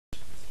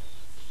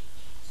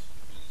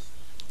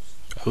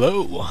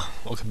Hello,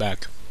 welcome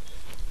back.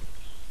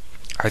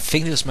 I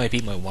think this might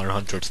be my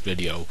 100th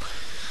video,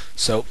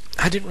 so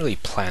I didn't really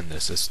plan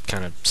this. This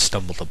kind of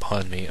stumbled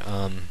upon me.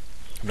 I'm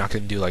not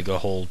gonna do like a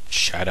whole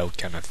shout out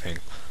kind of thing.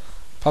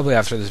 Probably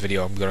after this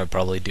video, I'm gonna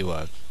probably do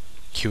a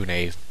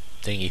Q&A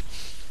thingy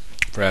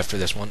for after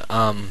this one.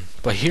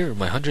 But here,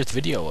 my 100th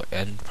video,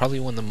 and probably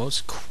one of the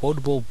most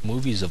quotable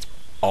movies of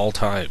all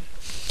time.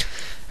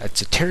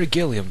 It's a Terry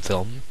Gilliam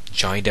film.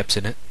 Johnny Depp's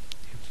in it.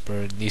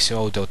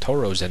 Benicio del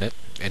Toro's in it,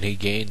 and he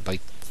gained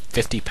like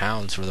 50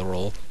 pounds for the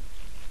role.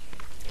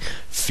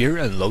 Fear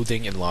and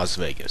Loathing in Las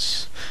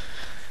Vegas.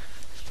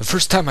 The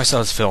first time I saw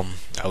this film,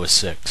 I was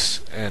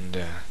 6,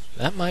 and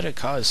that might have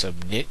caused some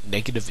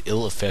negative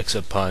ill effects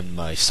upon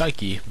my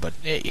psyche, but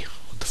hey,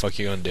 what the fuck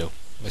you gonna do?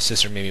 My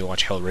sister made me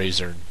watch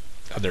Hellraiser and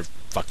other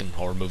fucking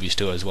horror movies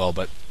too as well,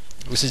 but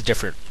this is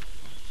different.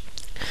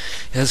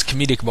 It has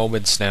comedic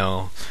moments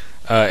now.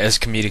 As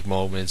comedic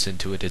moments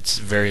into it, it's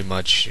very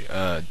much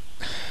a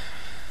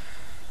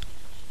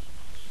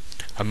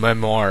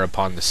memoir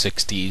upon the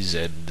 60s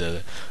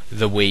and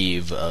the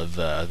wave of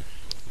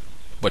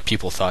what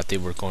people thought they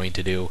were going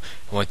to do,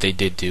 and what they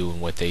did do,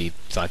 and what they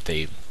thought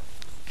they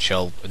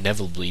shall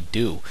inevitably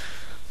do.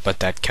 But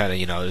that kind of,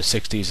 the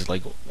 60s is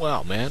like,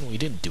 wow, man, we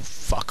didn't do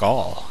fuck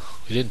all.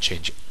 We didn't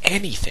change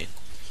anything.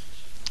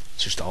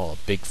 It's just all a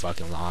big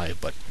fucking lie.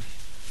 But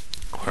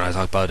when I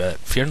talk about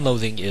Fear and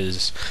Loathing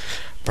is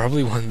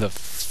probably one of the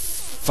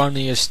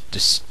funniest,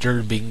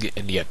 disturbing,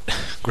 and yet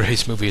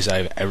greatest movies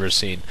I've ever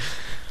seen.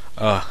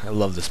 I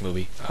love this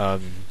movie.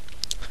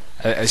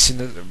 I seen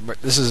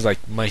this is like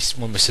one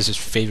of my sister's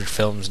favorite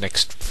films,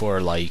 next for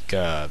like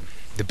The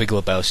Big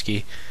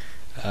Lebowski.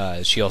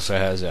 She also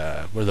has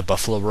Where the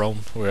Buffalo Roam,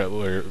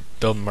 where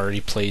Bill Murray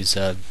plays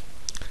the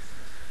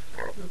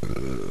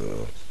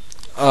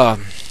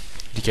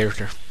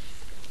character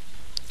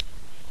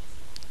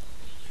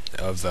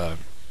of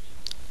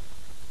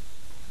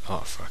oh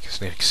fuck,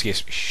 his name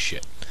escapes me.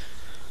 Shit.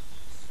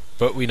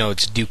 But we know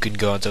it's Duke and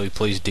Gonzo. He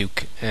plays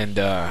Duke, and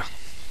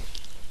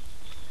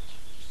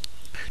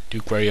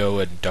Duke Rayo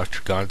and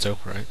Dr. Gonzo,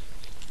 right?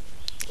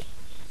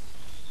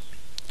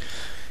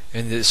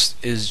 And this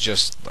is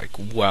just like,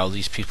 wow,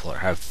 these people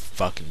have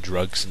fucking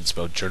drugs, and it's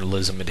about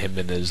journalism and him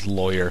and his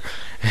lawyer.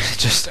 And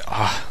just,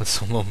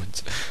 some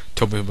moments.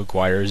 Tobey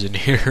Maguire's in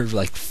here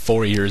like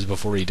 4 years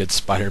before he did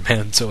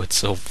Spider-Man, so it's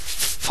so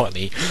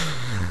funny.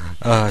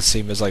 See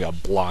him as like a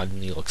blonde,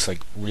 and he looks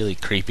like really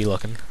creepy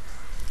looking.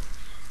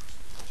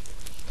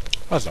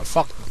 What the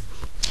fuck?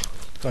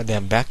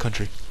 Goddamn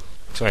backcountry.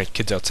 Sorry,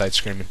 kids outside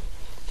screaming.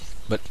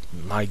 But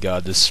my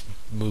god, this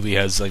movie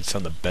has like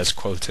some of the best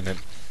quotes in it.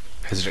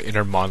 Has an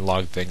inner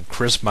monologue thing.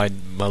 Chris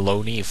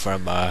Maloney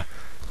from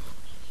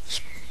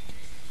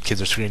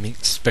Kids Are Screaming,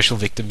 Special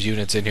Victims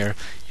Unit's in here.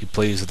 He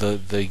plays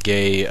the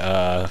gay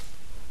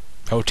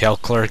hotel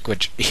clerk,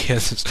 which he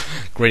has this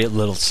great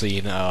little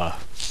scene.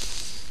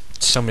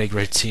 So many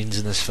great scenes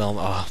in this film.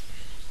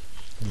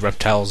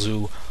 Reptile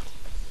Zoo.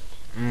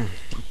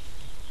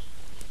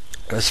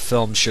 This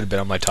film should have been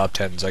on my top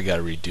 10s. I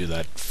gotta redo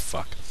that.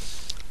 Fuck.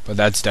 But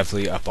that's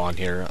definitely up on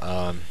here.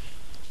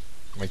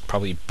 Like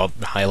probably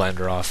bump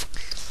Highlander off.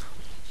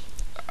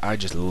 I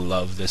just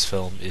love this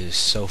film. It is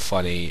so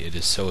funny. It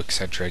is so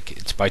eccentric.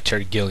 It's by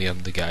Terry Gilliam,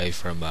 the guy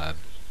from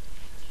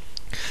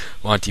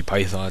Monty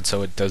Python,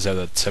 so it does have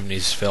that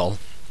 70s feel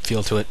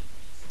to it.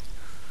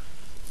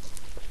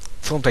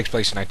 The film takes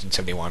place in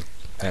 1971,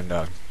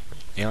 and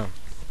yeah.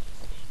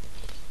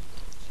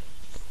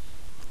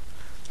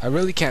 I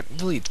really can't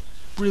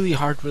really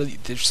hard.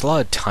 There's a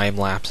lot of time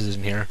lapses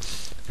in here.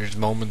 There's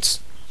moments.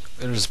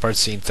 There's part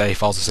scenes that he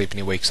falls asleep and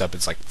he wakes up.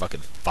 It's like fucking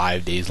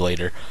 5 days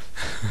later.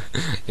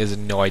 He has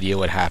no idea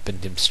what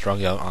happened. Him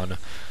strung out on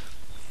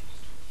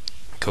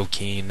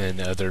cocaine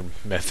and other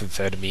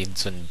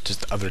methamphetamines and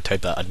just other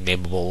type of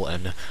unnameable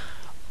and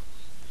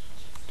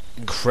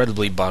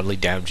incredibly bodily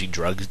damaging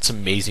drugs. It's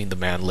amazing the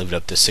man lived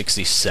up to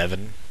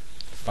 67.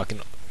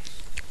 Fucking,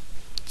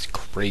 it's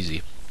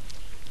crazy.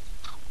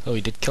 Oh,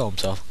 he did kill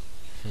himself.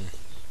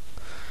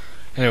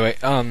 Anyway,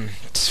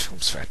 this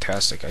film's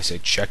fantastic. I say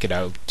check it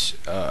out.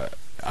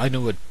 I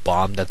know it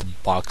bombed at the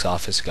box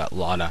office, got a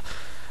lot of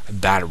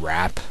bad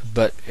rap,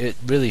 but it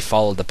really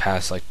followed the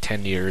past like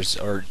 10 years,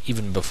 or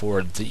even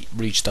before it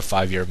reached the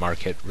 5-year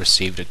mark. It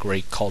received a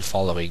great cult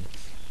following.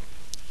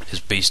 It's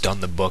based on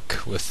the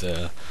book with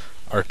the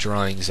art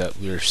drawings that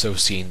we were so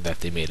seeing that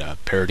they made a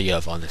parody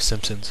of on The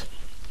Simpsons.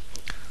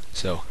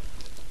 So,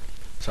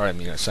 sorry, I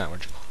mean a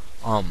sandwich.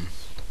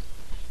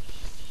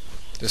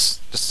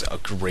 This is a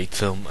great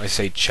film. I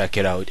say check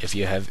it out. If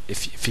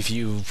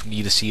you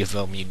need to see a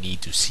film, you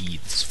need to see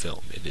this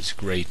film. It is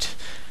great.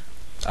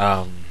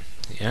 Yeah.